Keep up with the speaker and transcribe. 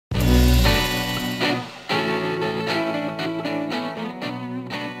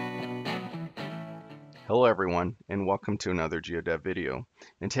Hello everyone, and welcome to another GeoDev video.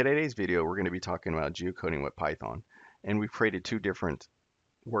 In today's video, we're going to be talking about geocoding with Python, and we've created two different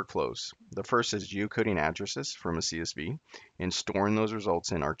workflows. The first is geocoding addresses from a CSV and storing those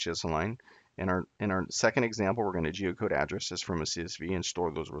results in ArcGIS Online. In our second example, we're going to geocode addresses from a CSV and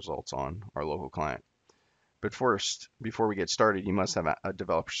store those results on our local client. But first, before we get started, you must have a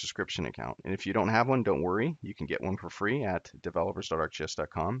developer subscription account. And if you don't have one, don't worry. You can get one for free at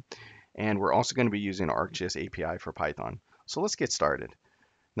developers.arcgis.com. And we're also going to be using ArcGIS API for Python. So let's get started.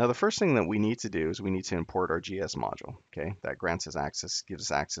 Now, the first thing that we need to do is we need to import our GS module. Okay, that grants us access,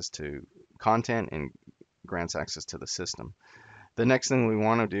 gives us access to content and grants access to the system. The next thing we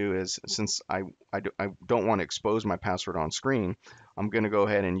want to do is, since I don't want to expose my password on screen, I'm going to go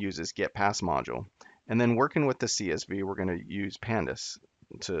ahead and use this get pass module. And then working with the CSV, we're going to use pandas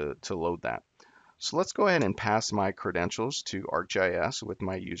to load that. So let's go ahead and pass my credentials to ArcGIS with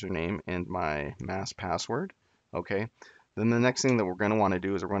my username and my mass password. Okay. Then the next thing that we're going to want to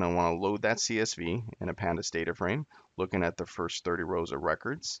do is we're going to want to load that CSV in a pandas data frame, looking at the first 30 rows of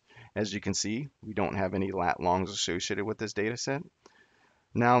records. As you can see, we don't have any lat longs associated with this data set.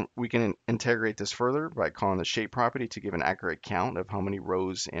 Now we can integrate this further by calling the shape property to give an accurate count of how many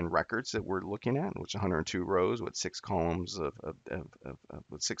rows and records that we're looking at, which is 102 rows with 6 columns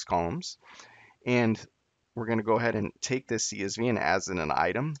with 6 columns. And we're going to go ahead and take this CSV and add it in an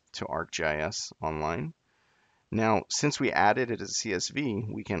item to ArcGIS Online. Now, since we added it as a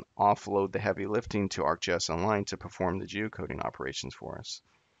CSV, we can offload the heavy lifting to ArcGIS Online to perform the geocoding operations for us.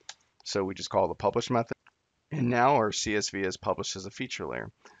 So we just call the publish method. And now our CSV is published as a feature layer.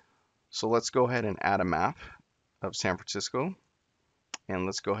 So let's go ahead and add a map of San Francisco. And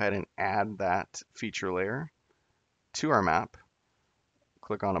let's go ahead and add that feature layer to our map.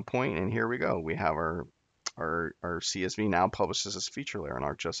 Click on a point, and here we go. We have our CSV now published as a feature layer on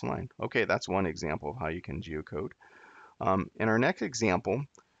ArcGIS Online. Okay, that's one example of how you can geocode. In our next example,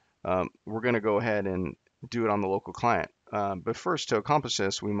 we're going to go ahead and do it on the local client. But first, to accomplish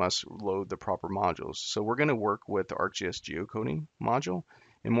this, we must load the proper modules. So we're going to work with the ArcGIS geocoding module,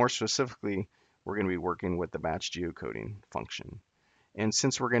 and more specifically, we're going to be working with the batch geocoding function. And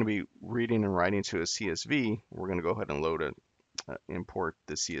since we're going to be reading and writing to a CSV, we're going to go ahead and load it. Import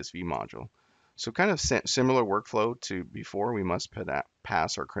the CSV module. So kind of similar workflow to before, we must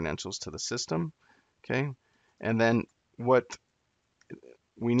pass our credentials to the system. Okay, and then what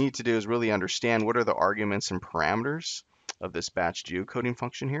we need to do is really understand what are the arguments and parameters of this batch geocoding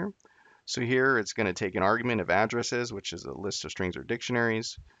function here. So here it's going to take an argument of addresses, which is a list of strings or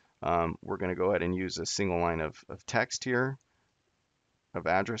dictionaries. We're going to go ahead and use a single line of text here of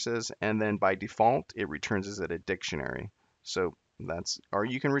addresses, and then by default it returns as a dictionary. So that's, or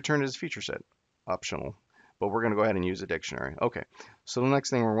you can return it as a feature set, optional, but we're going to go ahead and use a dictionary. Okay, so the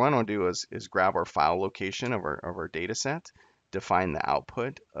next thing we want to do is grab our file location of our data set, define the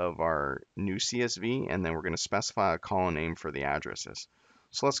output of our new CSV, and then we're going to specify a column name for the addresses.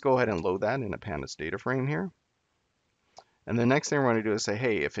 So let's go ahead and load that in a pandas data frame here. And the next thing we're going to do is say,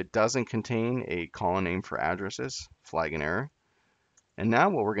 hey, if it doesn't contain a column name for addresses, flag an error. And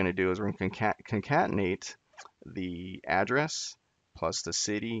now what we're going to do is we're going to concatenate the address plus the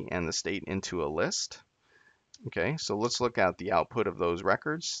city and the state into a list. Okay, so let's look at the output of those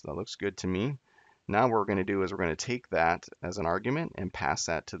records. That looks good to me. Now what we're going to do is we're going to take that as an argument and pass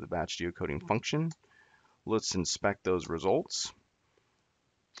that to the batch geocoding function. Let's inspect those results.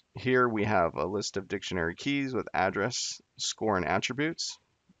 Here we have a list of dictionary keys with address, score, and attributes.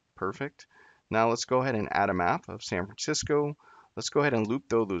 Perfect. Now let's go ahead and add a map of San Francisco. Let's go ahead and loop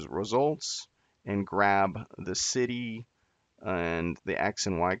those results and grab the city and the X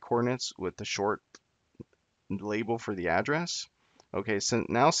and Y coordinates with the short label for the address. Okay, so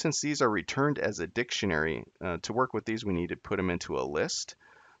now since these are returned as a dictionary, to work with these we need to put them into a list.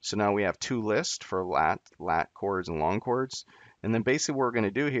 So now we have two lists for lat chords and long chords. And then basically what we're going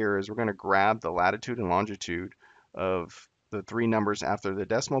to do here is we're going to grab the latitude and longitude of the three numbers after the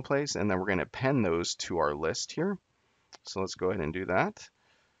decimal place, and then we're going to append those to our list here. So let's go ahead and do that.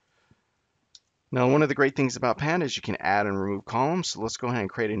 Now, one of the great things about Pandas is you can add and remove columns. So let's go ahead and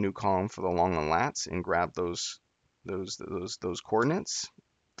create a new column for the long and lats and grab those coordinates.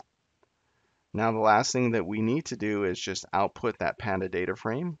 Now, the last thing that we need to do is just output that Panda data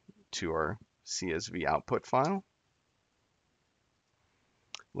frame to our CSV output file.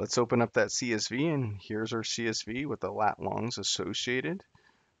 Let's open up that CSV, and here's our CSV with the lat longs associated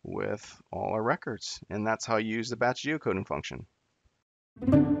with all our records. And that's how you use the batch geocoding function.